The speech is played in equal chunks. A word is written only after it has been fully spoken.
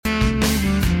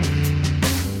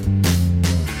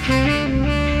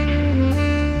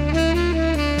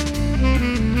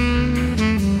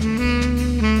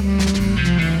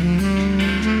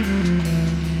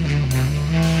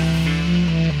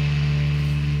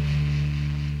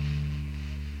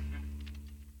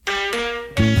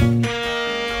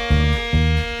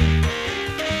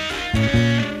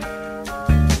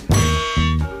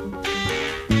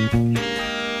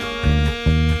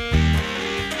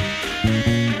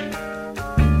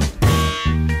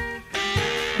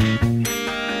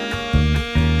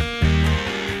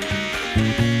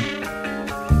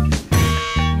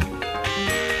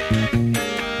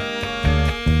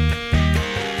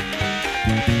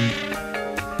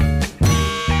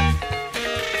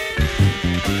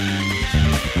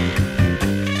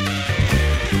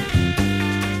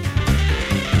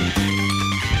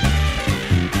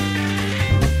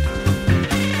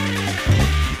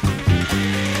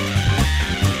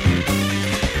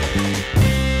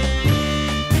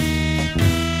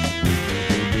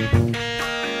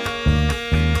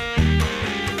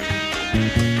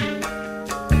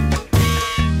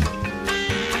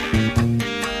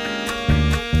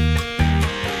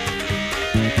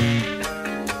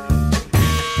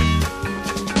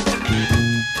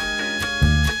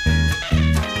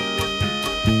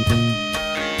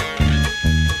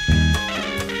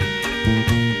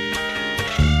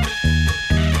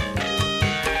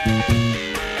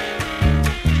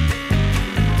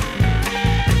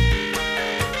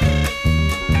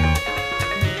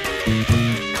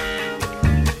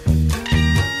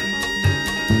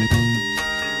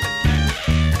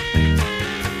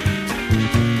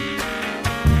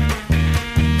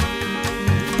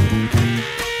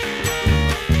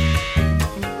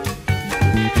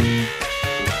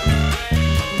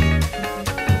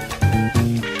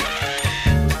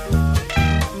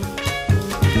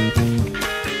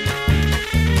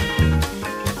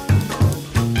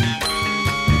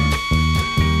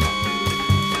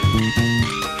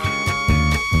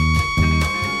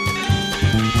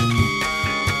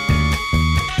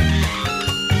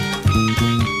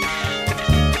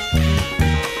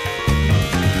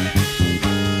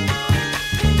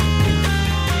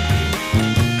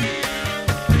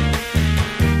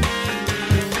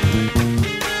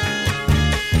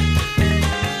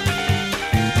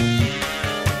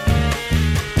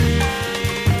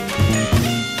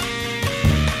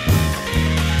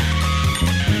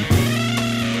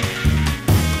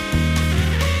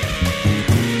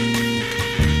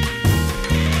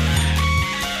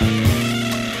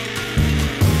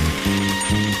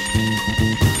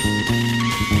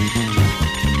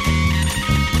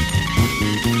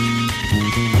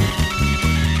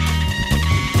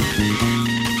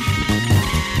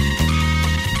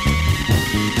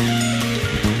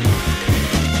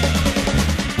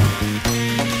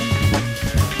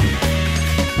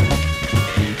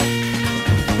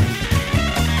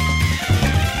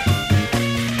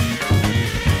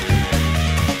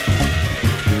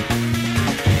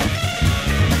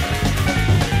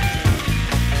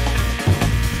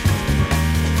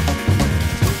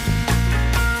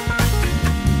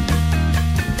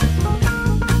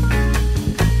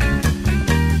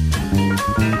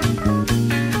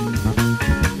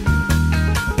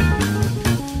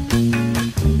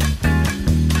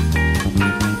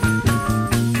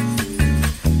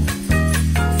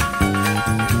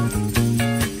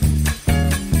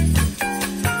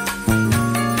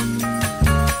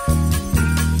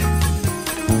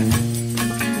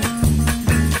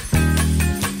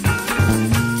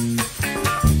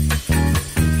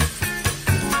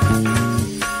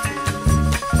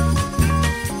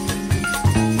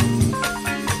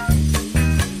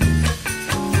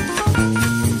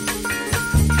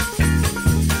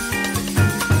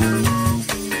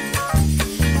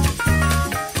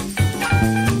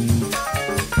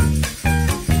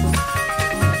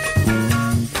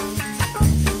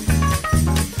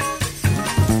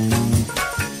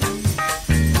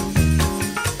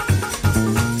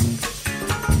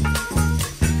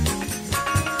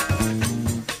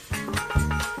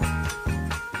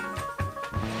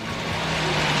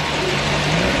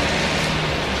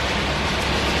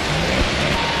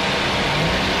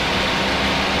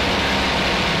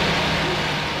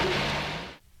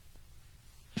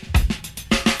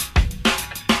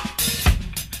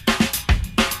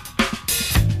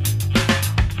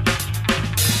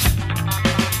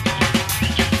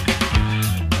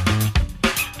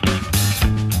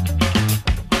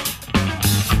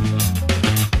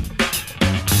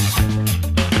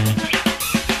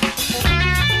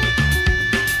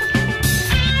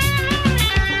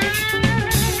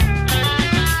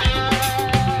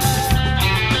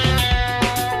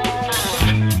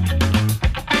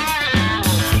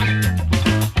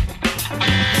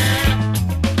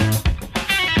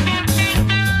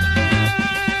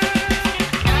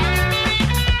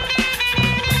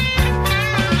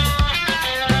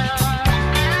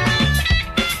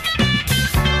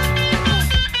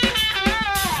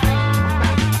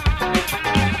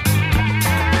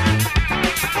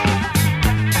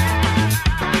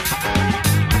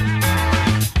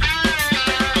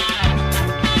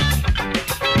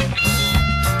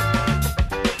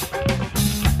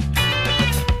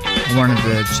Wanted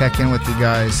to check in with you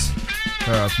guys.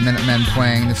 Minutemen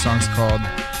playing. This song's called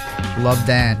Love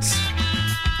Dance.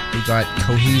 We got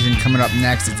Cohesion coming up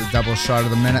next. It's a double shot of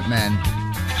the Minutemen.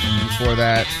 And before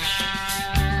that,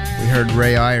 we heard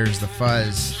Ray Ayers, The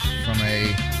Fuzz, from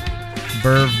a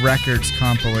Verve Records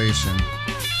compilation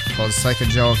called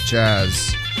Psychedelic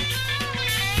Jazz.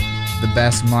 The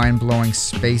best mind-blowing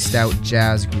spaced out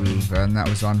jazz groove, and that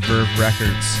was on Verve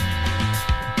Records.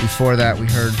 Before that, we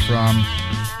heard from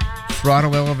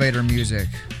Throttle Elevator Music,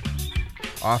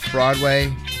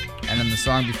 Off-Broadway, and then the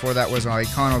song before that was on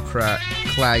Iconoclast.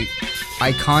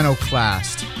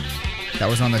 That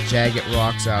was on the Jagged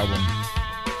Rocks album.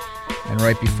 And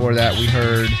right before that, we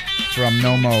heard from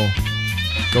Nomo,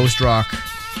 Ghost Rock,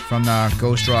 from the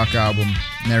Ghost Rock album.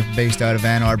 And they're based out of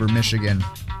Ann Arbor, Michigan.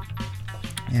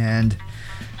 And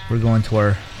we're going to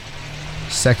our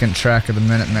second track of the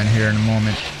Minutemen here in a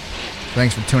moment.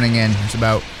 Thanks for tuning in. There's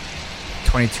about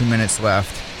 22 minutes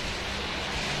left.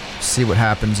 See what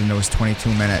happens in those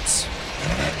 22 minutes.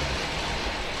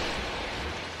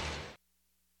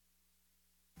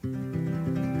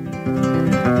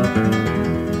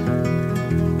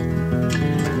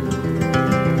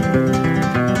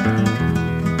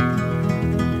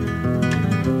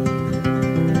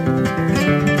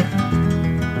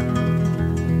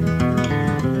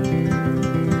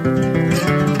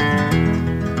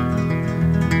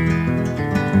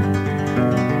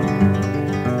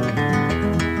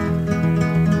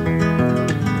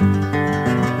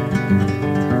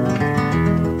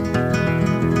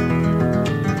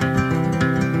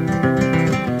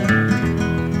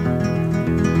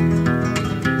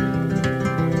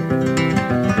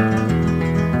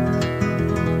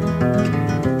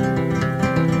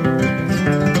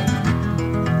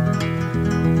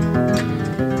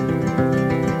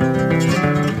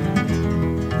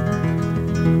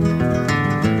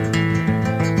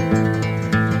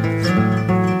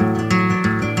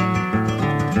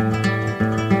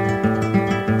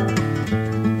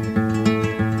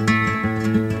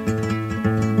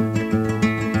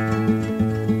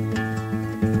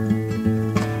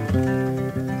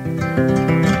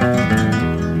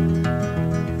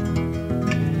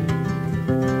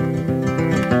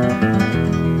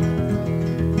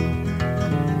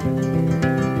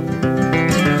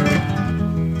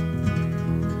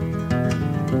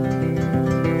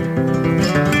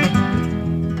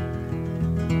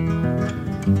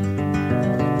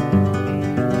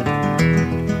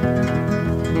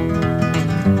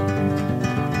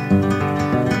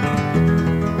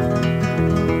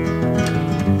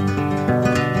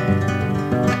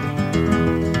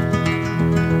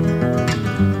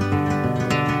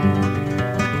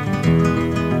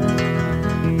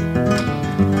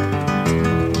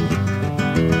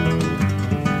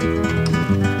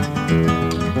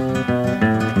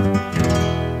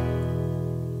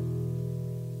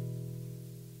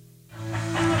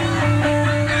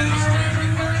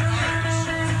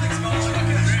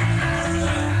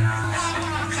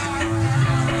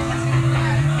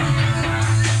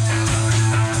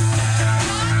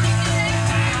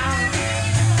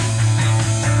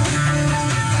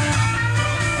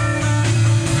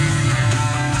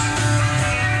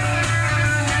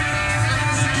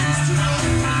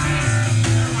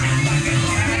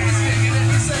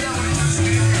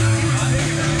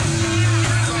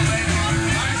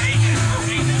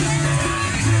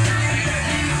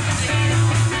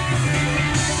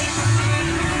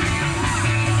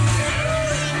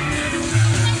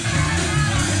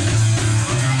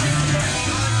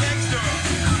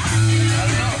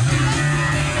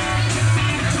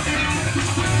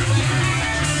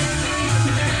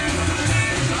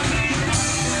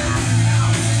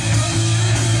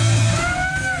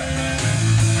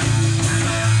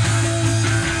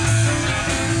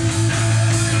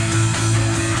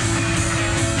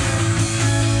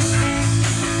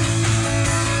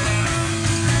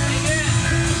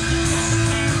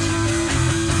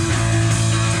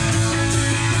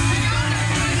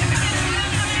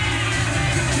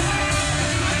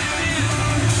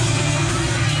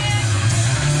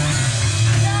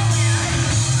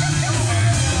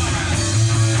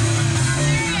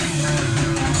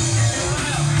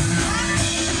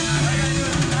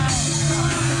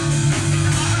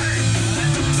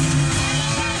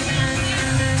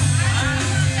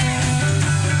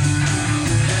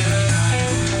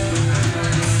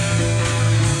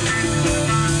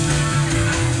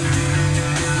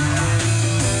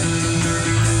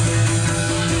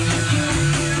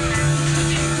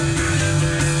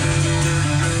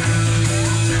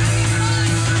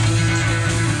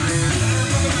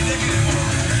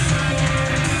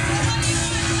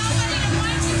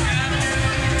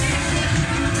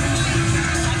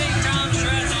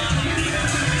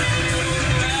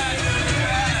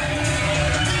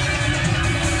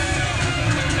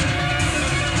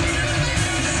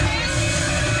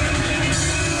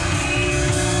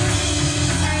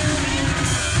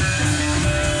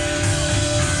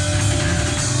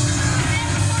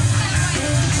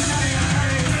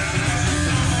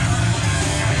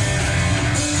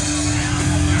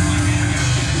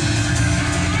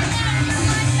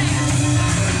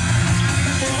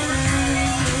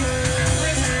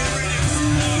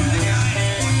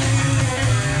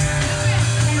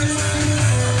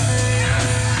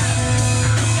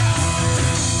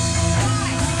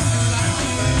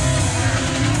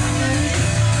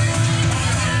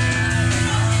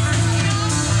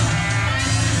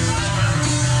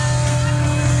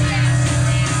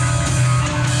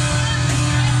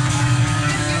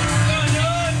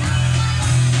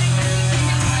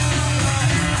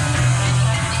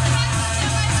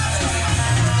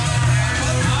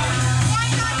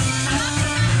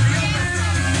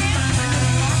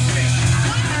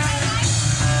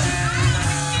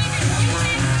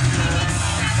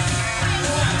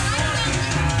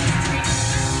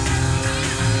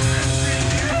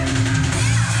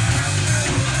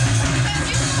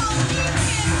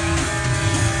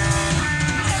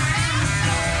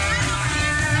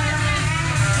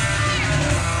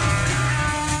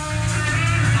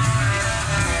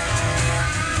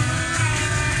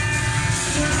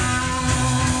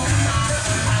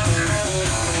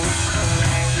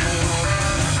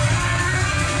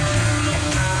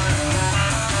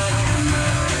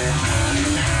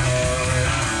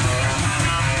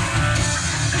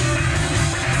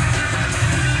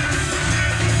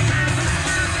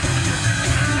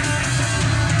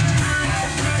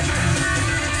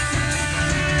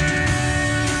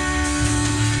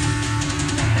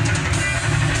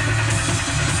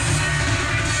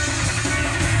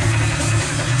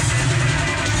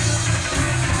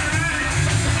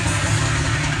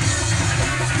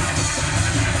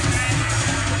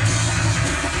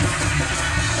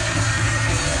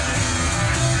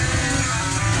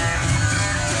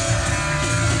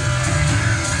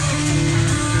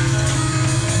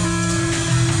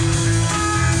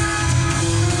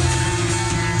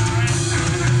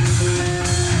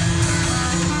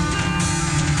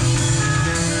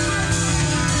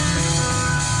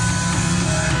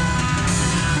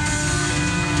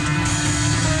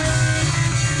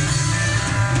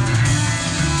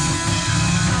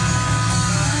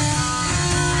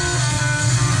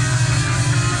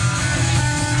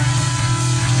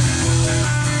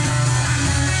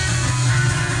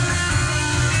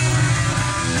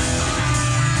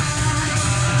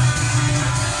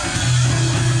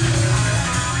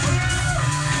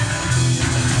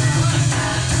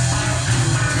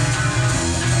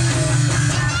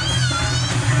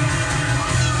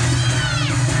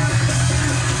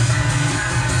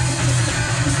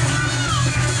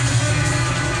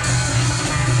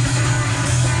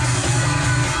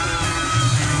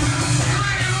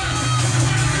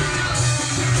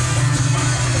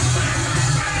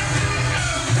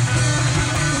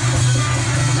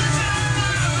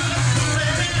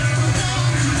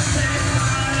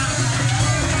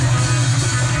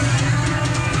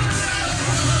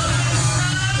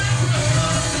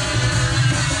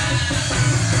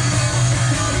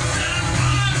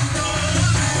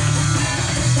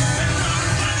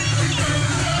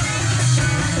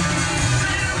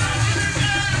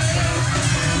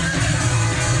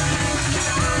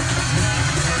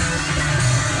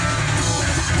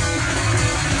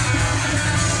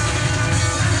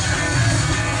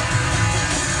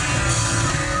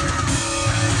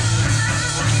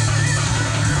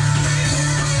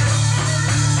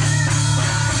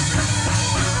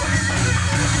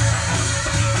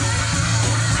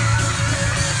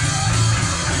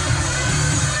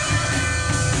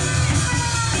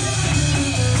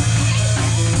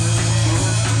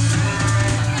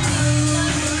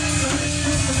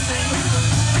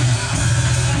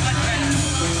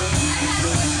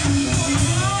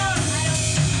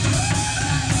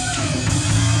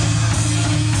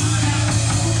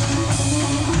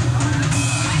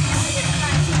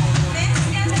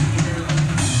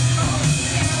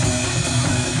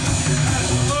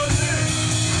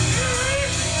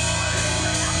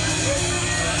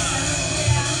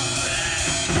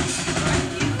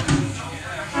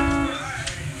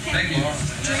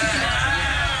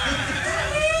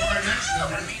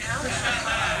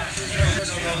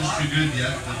 good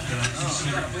yet, but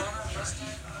soon.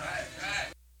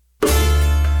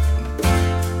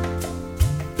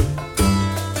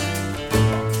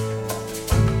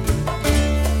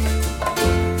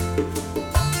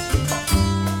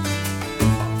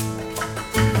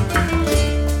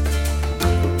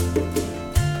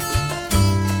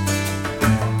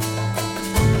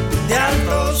 De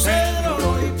Alto Cedro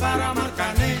voy para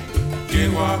Marcané,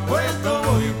 llego a Puerto,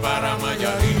 voy para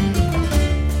Mayarín.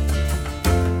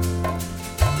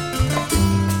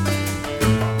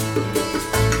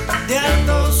 De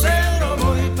Alto Cedro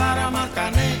voy para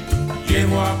Marcané,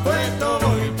 llego a Puerto,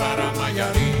 voy para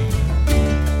Mayarín.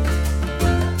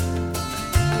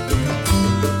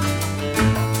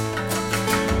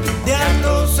 De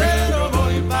Alto Cedro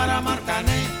voy para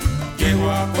Marcané, llego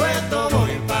a Puerto,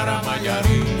 voy para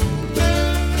Mayarín.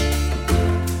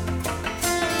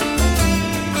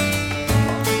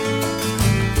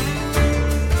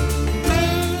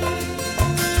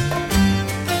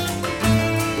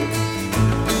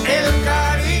 El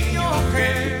cariño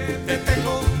que te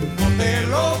tengo no te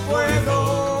lo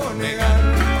puedo negar.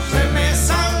 Se me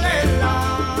sale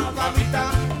la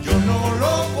babita, yo no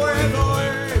lo puedo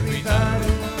evitar.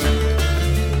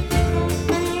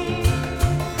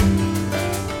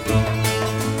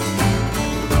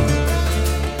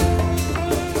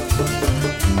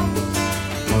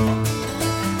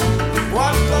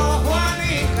 Cuando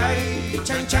Juanica y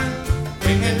Chan Chan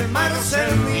en el mar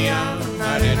servían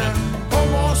arena,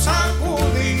 como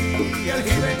sacudí el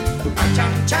jibe, a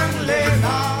Chan Chan le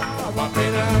daba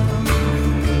pena.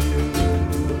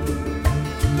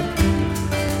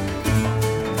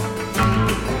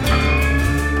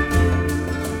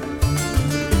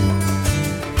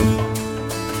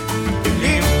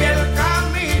 Limpia el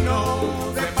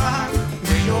camino de paz,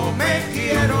 que yo me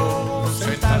quiero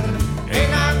sentar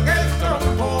en aquel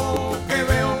tronco que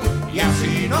veo y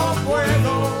así no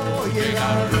puedo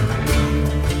llegar.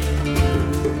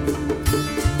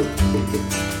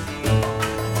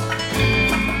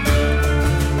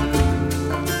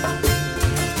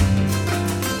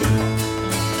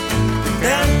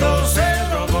 De Alto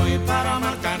Cedro voy para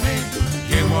Marcané,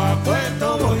 llego a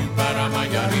Puerto, voy para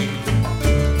Mayarín.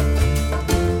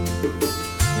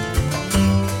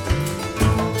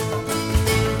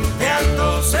 De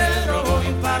Alto Cedro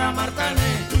voy para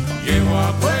Marcané, llego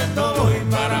a Puerto, voy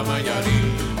para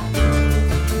Mayarín.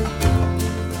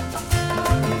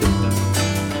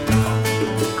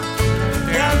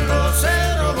 De Alto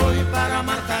Cedro voy para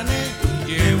Marcané,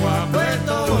 llego a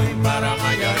Puerto, voy para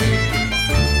Mayarín.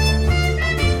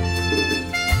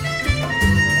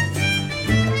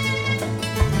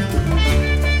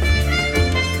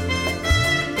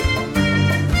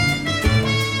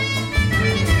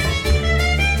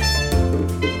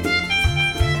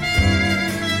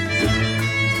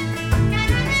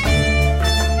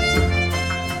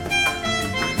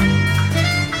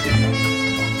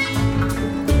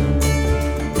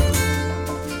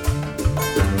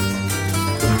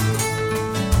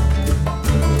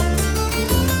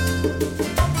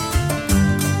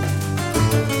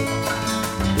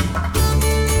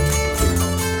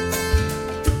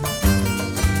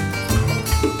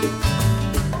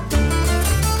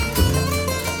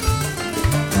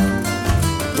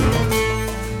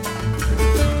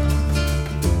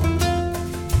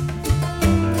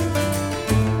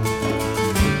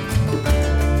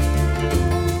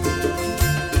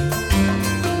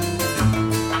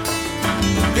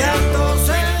 De Alto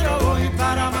Cedro voy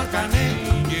para Marcané,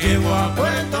 llego a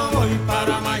Puerto, voy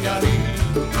para Mayarín.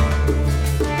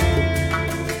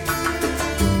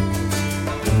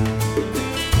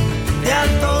 De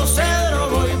Alto Cedro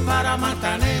voy para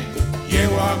Marcané,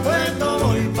 llego a Puerto,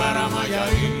 voy para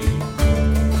Mayarín.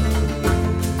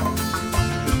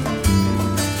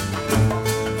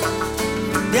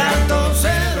 De Alto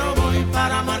Cedro voy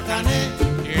para Marcané,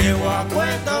 llego a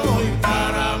Puerto, voy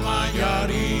para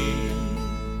Mayarín.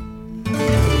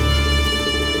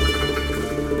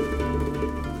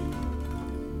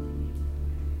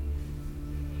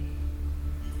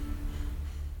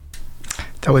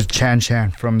 That was Chan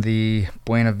Chan from the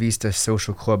Buena Vista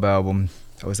Social Club album.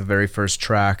 That was the very first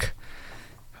track.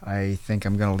 I think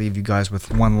I'm going to leave you guys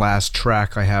with one last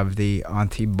track. I have the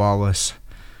Antibalas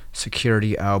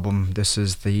Security album. This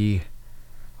is the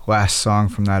last song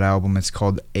from that album. It's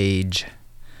called Age.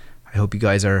 I hope you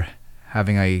guys are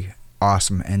having a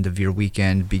awesome end of your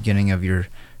weekend, beginning of your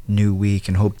new week,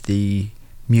 and hope the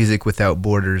Music Without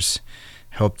Borders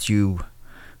helped you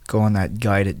go on that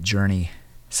guided journey.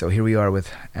 So here we are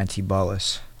with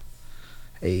Antibalas,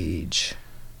 Age.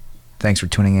 Thanks for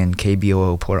tuning in,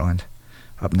 KBOO Portland.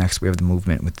 Up next we have The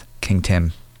Movement with King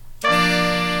Tim.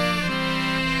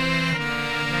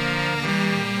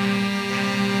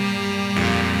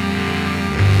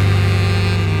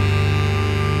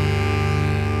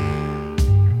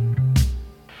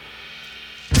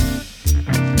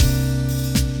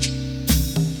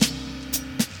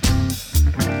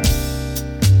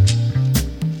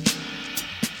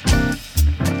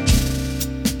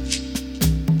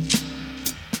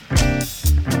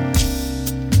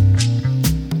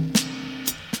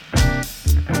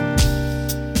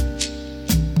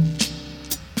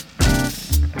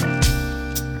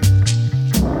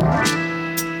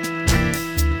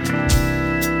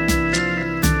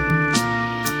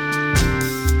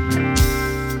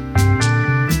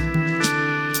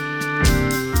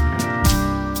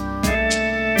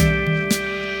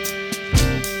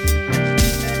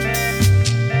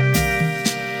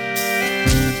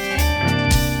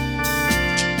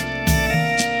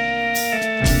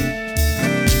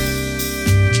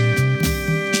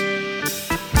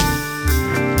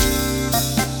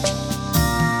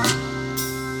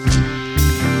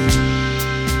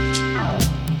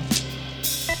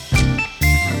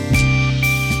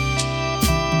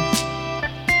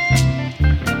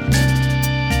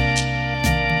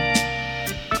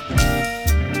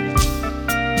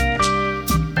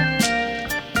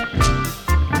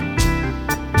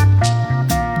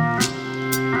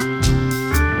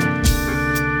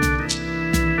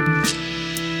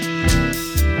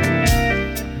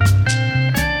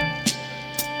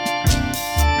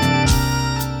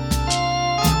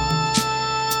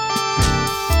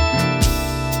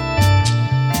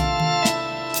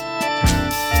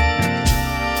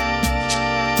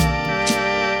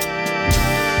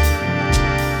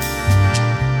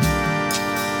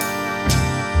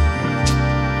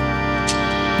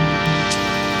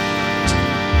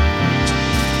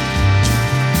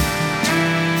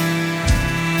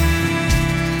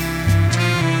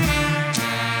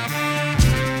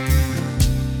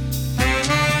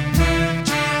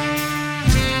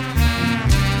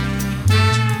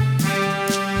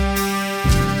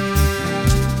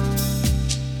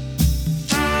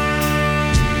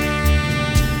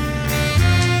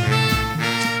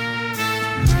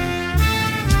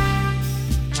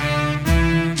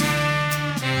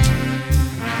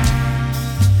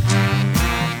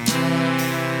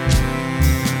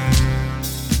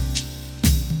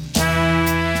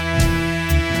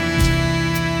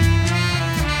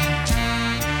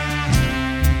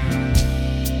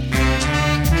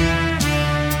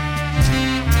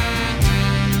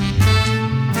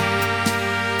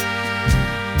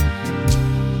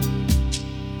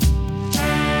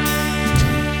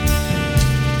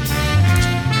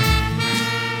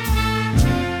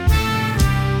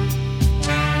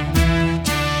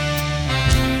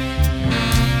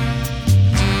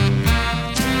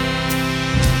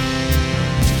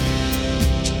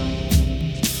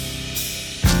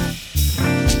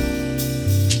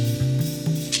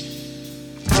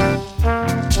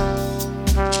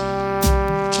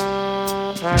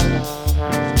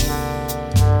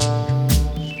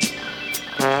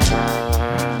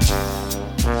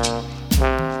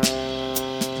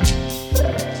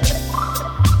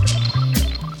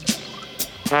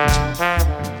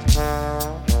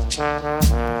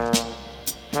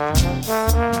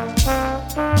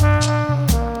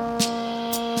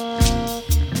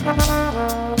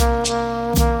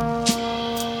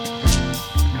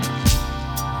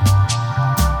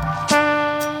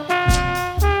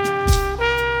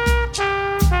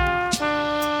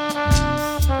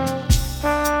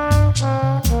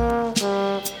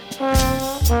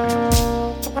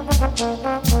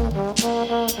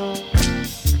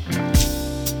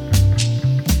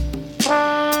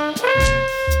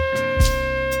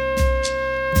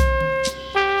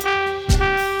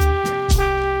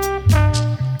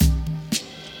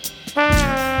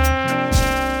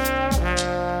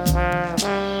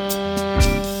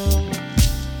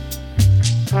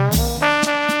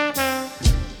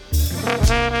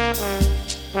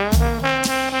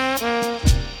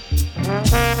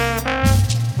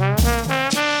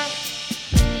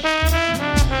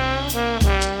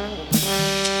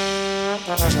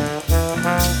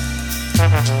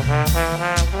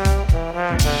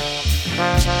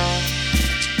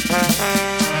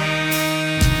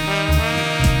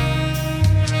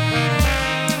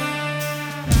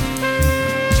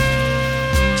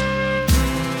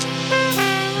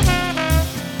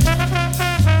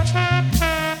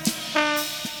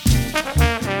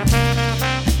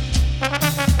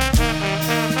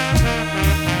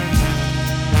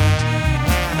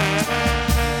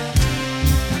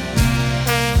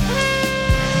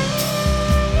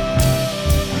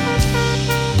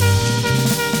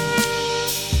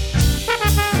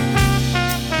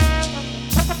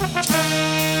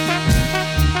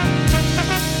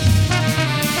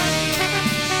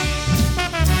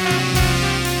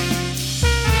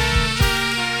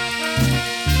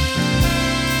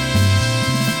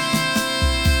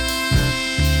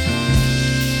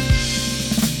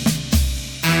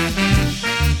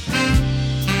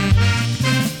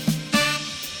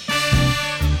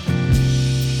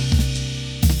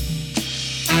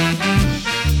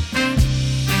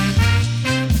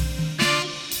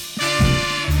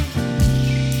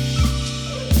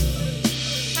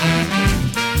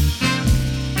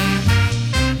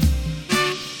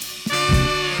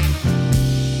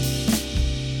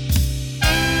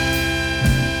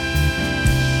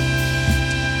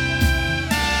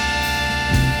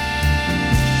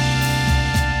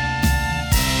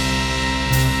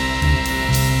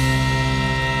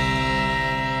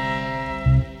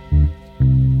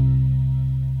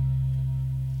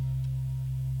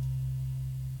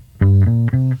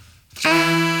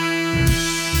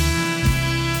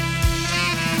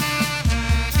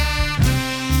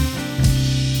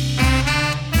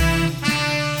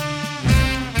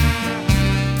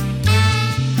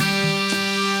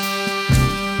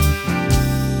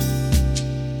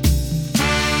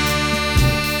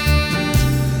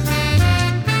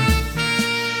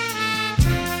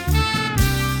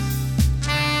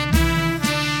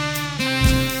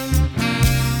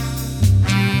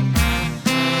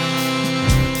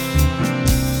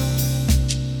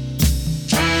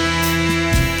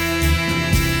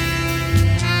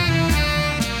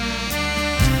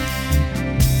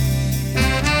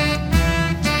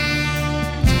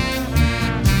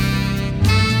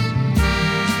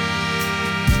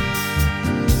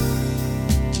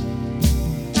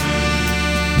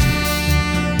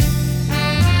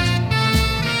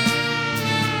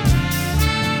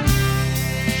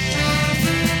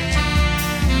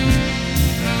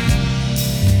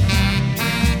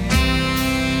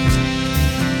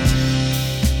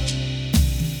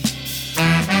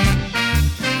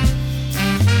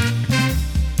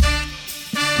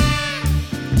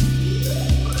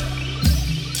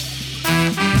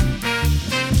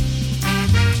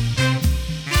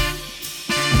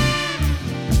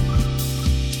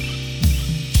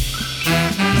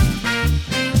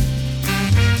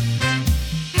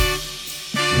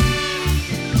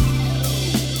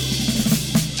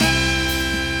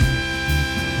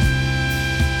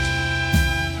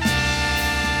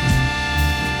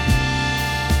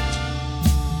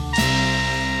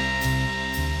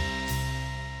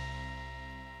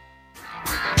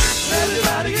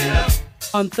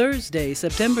 On Thursday,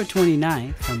 September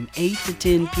 29th from 8 to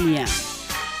 10 p.m.,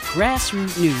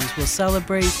 Grassroot News will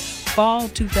celebrate Fall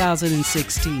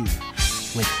 2016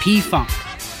 with P-Funk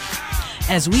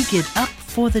as we get up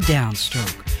for the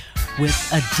downstroke with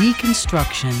a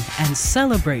deconstruction and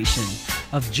celebration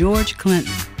of George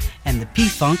Clinton and the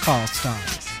P-Funk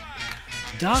All-Stars.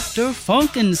 Dr.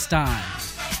 Funkenstein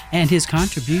and his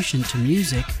contribution to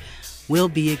music will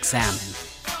be examined,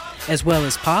 as well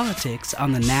as politics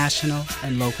on the national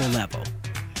and local level.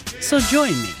 So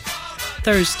join me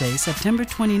Thursday, September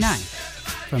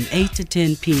 29th from 8 to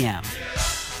 10 p.m.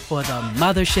 for the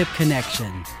Mothership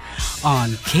Connection on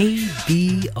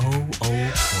KBOO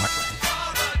Portland.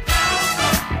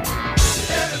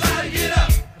 Everybody get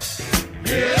up.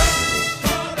 Get up.